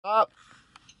Ah,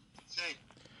 Sí.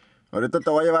 ahorita te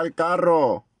voy a llevar el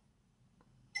carro.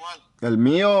 ¿Cuál? El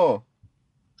mío.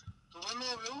 ¿Tu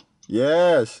BMW?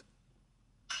 Yes.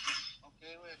 Ok,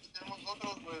 güey, aquí tenemos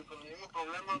otros, güey, con el mismo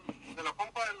problema de la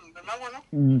pompa del agua,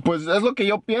 ¿no? Pues es lo que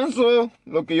yo pienso.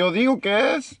 Lo que yo digo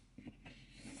que es.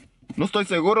 No estoy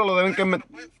seguro, lo deben que me...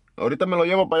 Ahorita me lo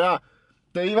llevo para allá.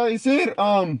 Te iba a decir,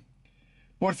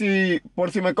 por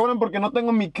si me cobran porque no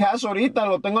tengo mi cash ahorita,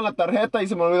 lo tengo en la tarjeta y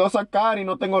se me olvidó sacar y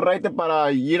no tengo rate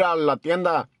para ir a la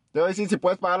tienda. Te voy a decir si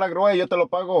puedes pagar la grúa y yo te lo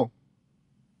pago.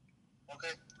 Ok,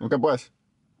 Ok, pues.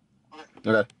 ok.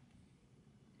 Okay.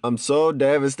 I'm so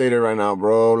devastated right now,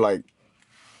 bro. Like,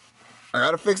 I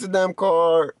gotta fix the damn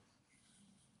car.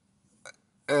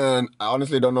 And I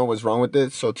honestly don't know what's wrong with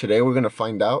it. So today we're gonna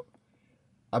find out.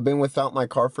 I've been without my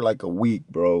car for like a week,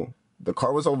 bro. The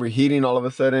car was overheating all of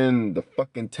a sudden. The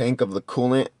fucking tank of the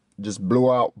coolant just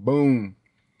blew out. Boom.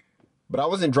 But I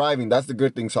wasn't driving. That's the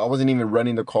good thing. So I wasn't even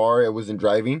running the car. It wasn't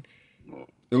driving.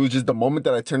 It was just the moment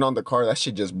that I turned on the car, that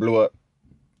shit just blew up.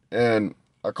 And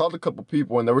I called a couple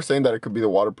people and they were saying that it could be the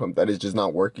water pump that is just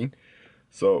not working.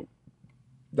 So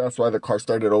that's why the car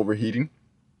started overheating.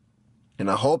 And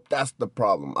I hope that's the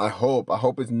problem. I hope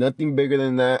it's nothing bigger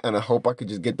than that. And I hope I could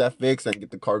just get that fixed and get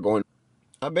the car going.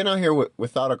 I've been out here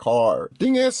without a car.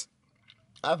 Thing is,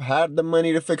 I've had the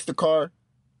money to fix the car,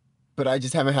 but I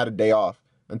just haven't had a day off.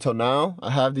 Until now,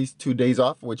 I have these 2 days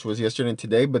off, which was yesterday and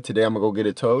today, but today I'm gonna go get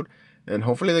it towed. And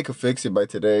hopefully they could fix it by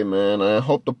today, man. I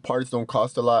hope the parts don't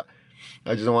cost a lot.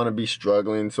 I just don't want to be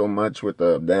struggling so much with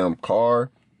the damn car.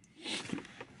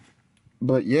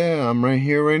 But yeah, I'm right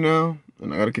here right now,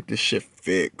 and I gotta get this shit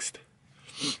fixed.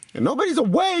 And nobody's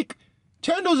awake.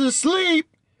 Chando's asleep.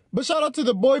 But shout out to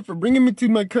the boy for bringing me to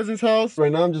my cousin's house.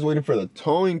 Right now, I'm just waiting for the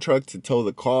towing truck to tow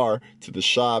the car to the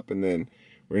shop, and then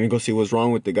we're gonna go see what's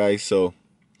wrong with the guy. So,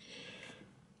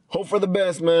 hope for the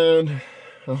best, man.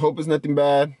 I hope it's nothing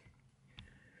bad,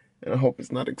 and I hope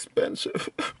it's not expensive.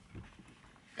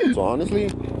 So honestly,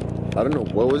 I don't know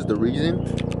what was the reason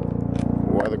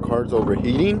why the car's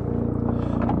overheating,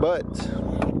 but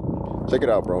check it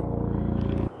out,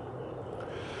 bro.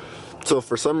 So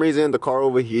for some reason, the car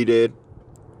overheated,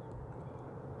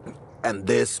 and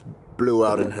this blew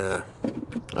out in half.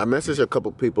 I messaged a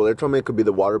couple people. They told me it could be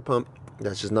the water pump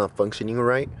that's just not functioning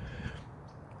right.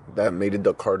 That made it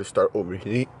the car to start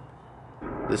overheating.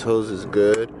 This hose is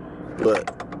good,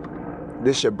 but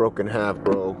this shit broke in half,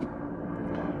 bro.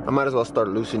 I might as well start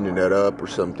loosening it up or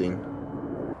something.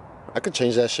 I could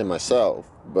change that shit myself,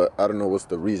 but I don't know what's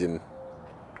the reason,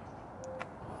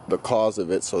 the cause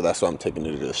of it, so that's why I'm taking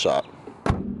it to the shop.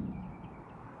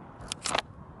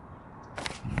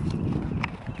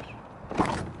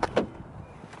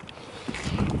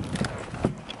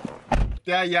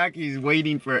 Dad Yaki's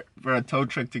waiting for a tow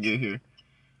truck to get here.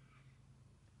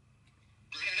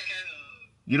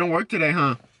 You don't work today,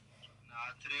 huh? Nah,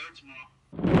 today or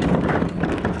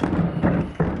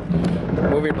tomorrow.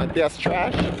 Moving my dad's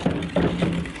trash.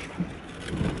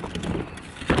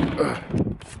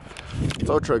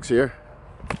 Tow truck's here.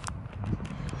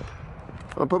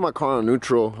 I'm gonna put my car on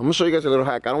neutral. I'm gonna show you guys a little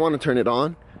hack. I don't want to turn it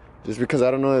on, just because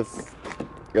I don't know if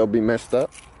it'll be messed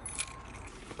up.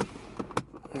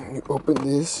 Let me open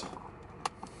this.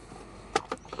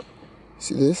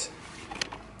 See this?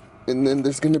 And then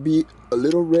there's gonna be a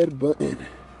little red button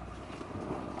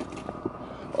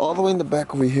all the way in the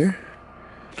back over here.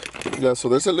 Yeah, so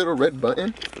there's a little red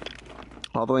button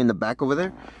all the way in the back over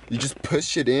there. You just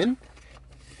push it in,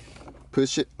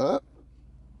 push it up,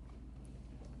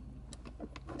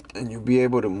 and you'll be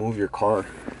able to move your car.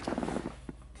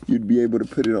 You'd be able to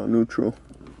put it on neutral.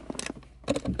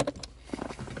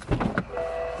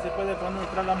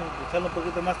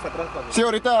 Sí,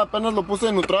 ahorita apenas lo puse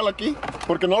en neutral aquí,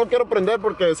 porque no lo quiero prender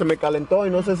porque se me calentó y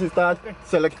no sé si está,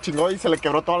 se le chingó y se le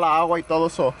quebró toda la agua y todo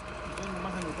eso.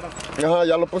 Ajá,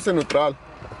 ya lo puse en neutral.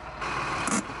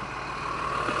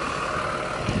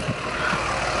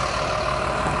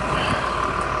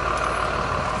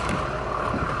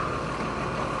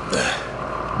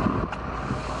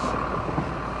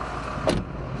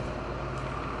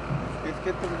 Es que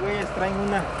estos güeyes traen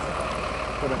una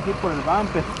por aquí, por el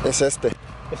bumper. Es este.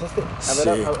 ¿Es este? A Sí.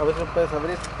 ver, a ver si lo puedes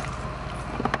abrir.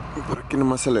 Y por aquí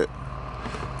nomás se le...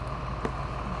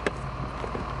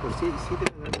 Pues sí, sí,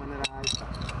 de manera alta.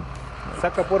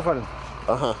 Saca, porfa.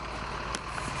 Ajá.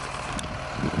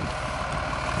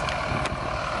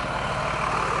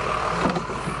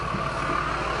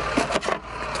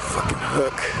 Fucking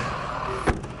hook.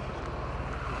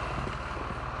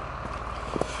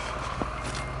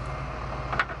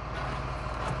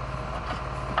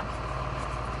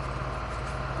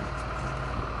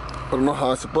 I don't know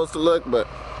how it's supposed to look, but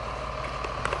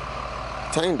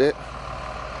tamed it.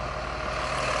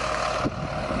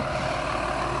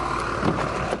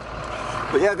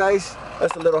 But yeah, guys,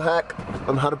 that's a little hack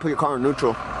on how to put your car in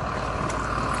neutral.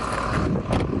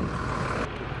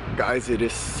 Guys, it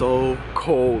is so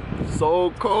cold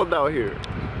out here.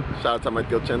 Shout out to my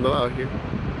tío Chendo out here.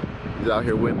 He's out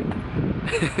here with me.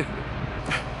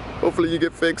 Hopefully you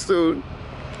get fixed soon.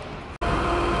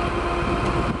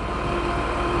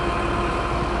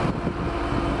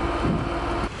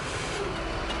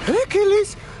 Hey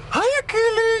Achilles! Hi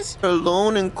Achilles!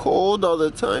 Alone and cold all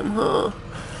the time, huh?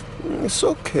 It's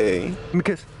okay. Give me a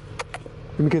kiss.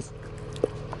 Give me a kiss.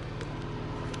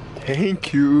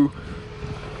 Thank you.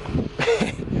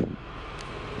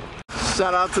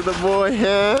 Shout out to the boy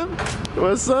Ham.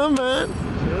 What's up, man?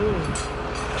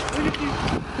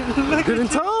 Getting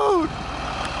towed.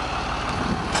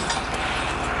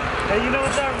 Hey, you know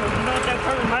what that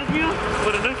car reminds me of?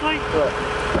 What it looks like? What?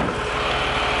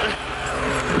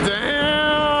 Damn!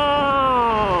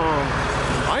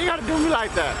 Why you gotta do me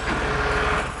like that?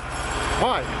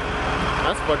 Why?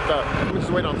 That's fucked up. We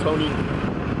just wait on Tony.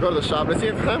 Go to the shop. Let's see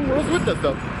if Ham rolls with us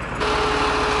though.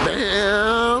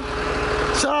 Damn!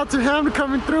 Shout out to him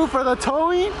coming through for the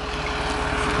towing.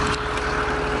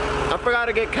 I forgot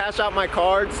to get cash out my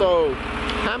card, so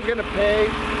Ham's gonna pay,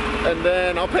 and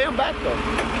then I'll pay him back though.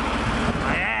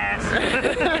 My ass.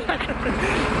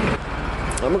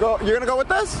 I'm gonna go. You're gonna go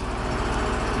with us?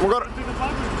 We'll go to.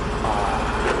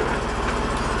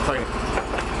 Fuck it.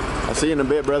 I'll see you in a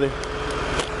bit, brother.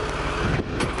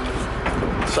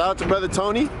 Shout out to brother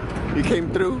Tony. He came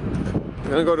through. I'm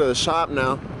gonna go to the shop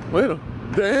now. Wait a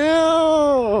damn!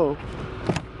 Oh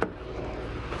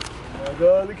my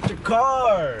god, look at your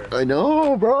car! I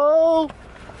know, bro!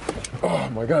 Oh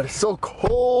my god, it's so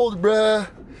cold, bruh.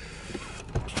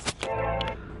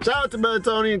 Shout out to brother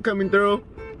Tony and coming through.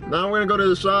 Now we're gonna go to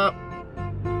the shop.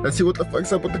 Let's see what the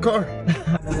fuck's up with the car.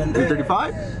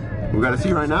 335? We gotta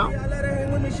see right now.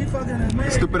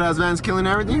 Stupid ass van's killing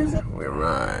everything. We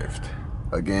arrived.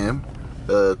 Again.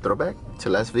 Throwback to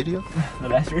last video. The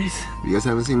last race? You guys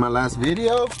haven't seen my last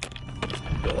video?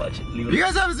 Go watch it. You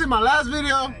guys haven't seen my last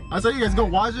video? I said you guys go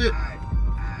watch it.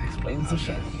 Explain some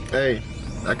shit. Hey,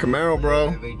 that Camaro,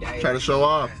 bro. Try to show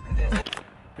off.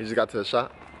 We just got to the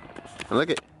shop. And look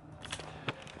it.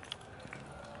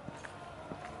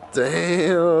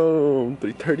 Damn,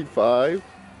 335.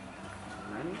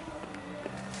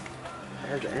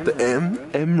 The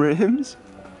M rims.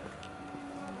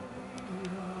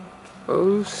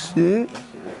 Oh shit.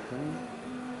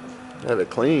 Have it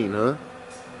clean, huh?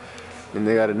 And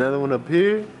they got another one up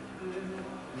here.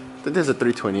 I think there's a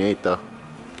 328 though.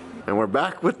 And we're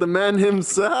back with the man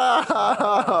himself.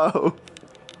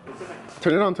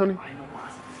 Turn it on, Tony.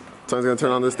 Tony's gonna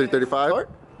turn on this 335.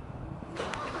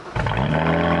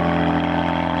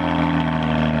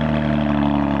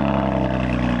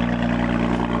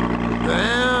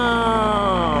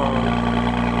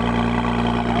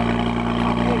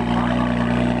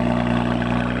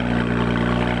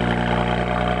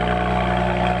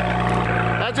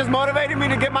 Just motivated me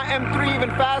to get my M3 even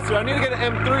faster. I need to get an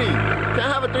M3.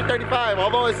 Can't have a 335.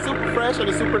 Although it's super fresh and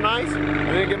it's super nice, I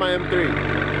need to get my M3.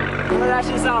 Oh, that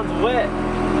shit sounds wet.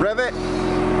 Rev it.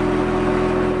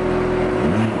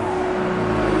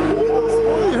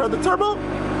 Oh, you heard the turbo?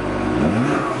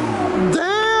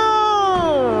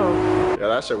 Damn! Yeah,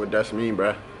 that shit would dash me,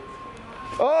 bruh.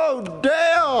 Oh,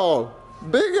 damn!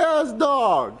 Big ass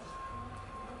dog.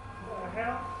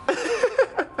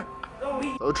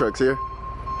 Tow truck's here.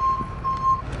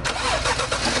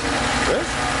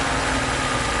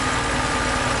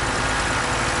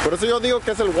 Por eso yo digo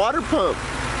que es el water pump.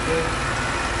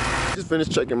 Just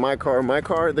finished checking my car.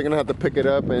 They're gonna have to pick it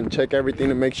up and check everything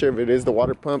to make sure if it is the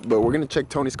water pump. But we're gonna check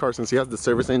Tony's car since he has the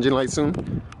service engine light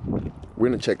soon. We're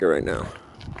gonna check it right now.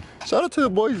 Shout out to the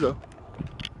boys though.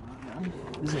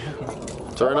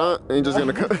 So right now, Angel's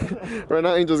gonna come. Right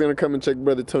now, Angel's gonna come and check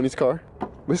brother Tony's car.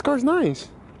 But his car's nice,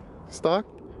 stock.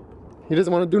 He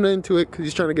doesn't want to do nothing to it because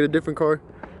he's trying to get a different car.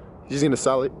 He's gonna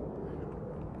sell it.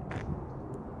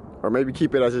 Or maybe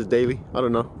keep it as his daily. I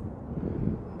don't know.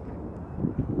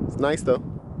 It's nice though.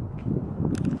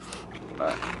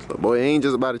 So boy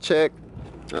Angel's about to check.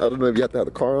 I don't know if you have to have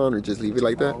the car on or just leave it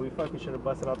like that. Oh, we fucking should have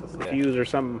busted out the fuse or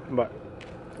something, but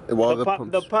Well, the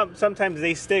pump, sometimes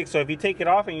they stick, so if you take it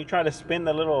off and you try to spin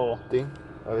the little thing.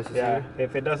 Yeah,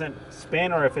 if it doesn't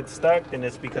spin or if it's stuck, then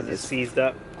it's because it's seized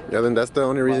up. Yeah, then that's the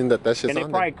only reason that shit's and on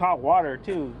it probably caught water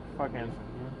too. Fucking,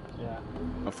 yeah.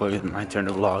 Hopefully it's my turn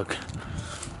to vlog.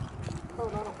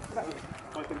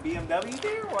 Fucking BMW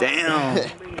there? Wow.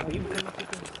 Damn!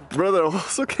 Brother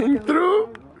also came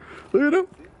through. Look at him.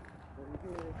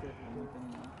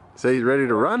 Say he's ready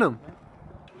to run them.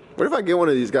 What if I get one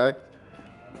of these, guys?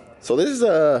 So this is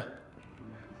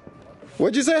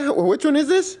what'd you say? Which one is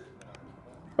this?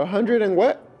 100 and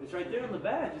what? It's right there on the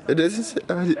badge. It doesn't say,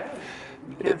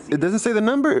 it doesn't say the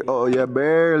number. Oh yeah,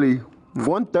 barely.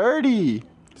 130.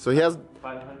 So he has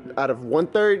 500. out of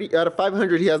 130, out of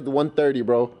 500, he has the 130,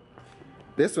 bro.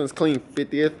 This one's clean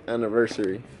 50th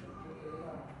anniversary.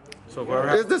 So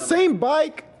where It's the same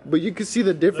bike, but you can see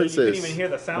the You differences. can even hear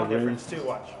the sound difference too.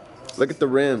 Watch. Look at the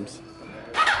rims.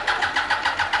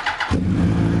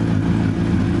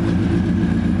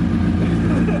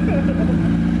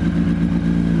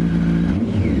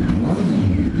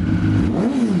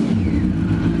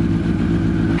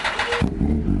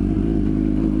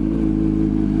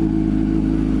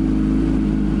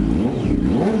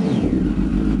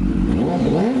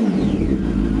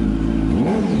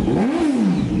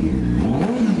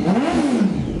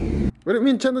 What do you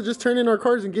mean, Chandler? Just turn in our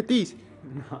cars and get these.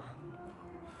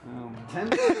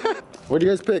 What do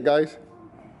you guys pick, guys?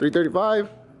 335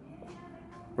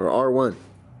 or R1?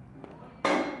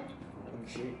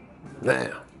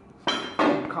 Damn.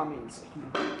 Cummins.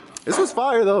 This was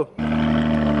fire though.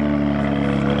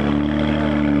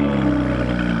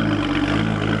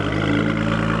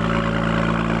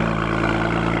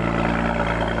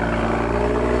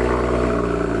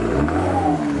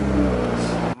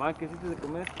 Ma, ¿qué hiciste de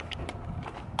comer?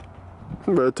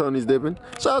 Brother Tony's dipping.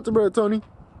 Shout out to Brother Tony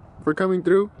for coming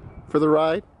through for the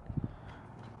ride.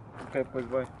 Okay, pues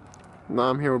bye. No,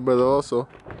 I'm here with Brother also.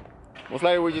 Most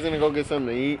likely we're just gonna go get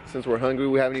something to eat since we're hungry.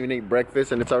 We haven't even ate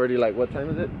breakfast and it's already like, what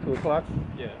time is it? 2 o'clock?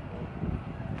 Yeah.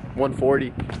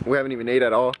 1:40. We haven't even ate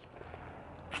at all.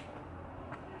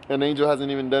 And Angel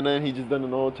hasn't even done it. He just done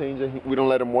an oil change and we don't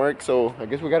let him work. So I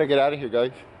guess we gotta get out of here,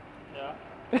 guys. Yeah.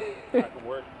 I can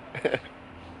work.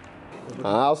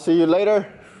 I'll see you later.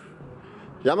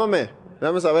 Llámame.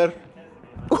 Déjame saber.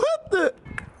 What the?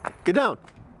 Get down.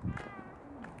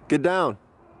 Get down.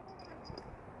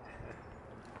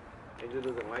 Angel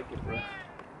doesn't like it, bro.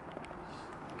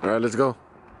 All right, let's go.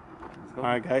 All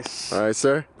right, guys. All right,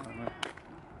 sir.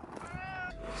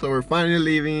 So we're finally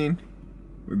leaving.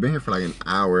 We've been here for like an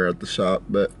hour at the shop,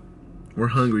 but we're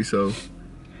hungry, so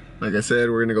like I said,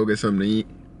 we're gonna go get something to eat.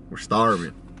 We're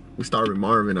starving. We're starving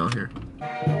Marvin out here.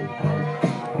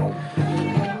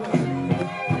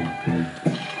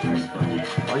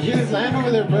 Are you guys lying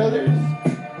over there, brothers?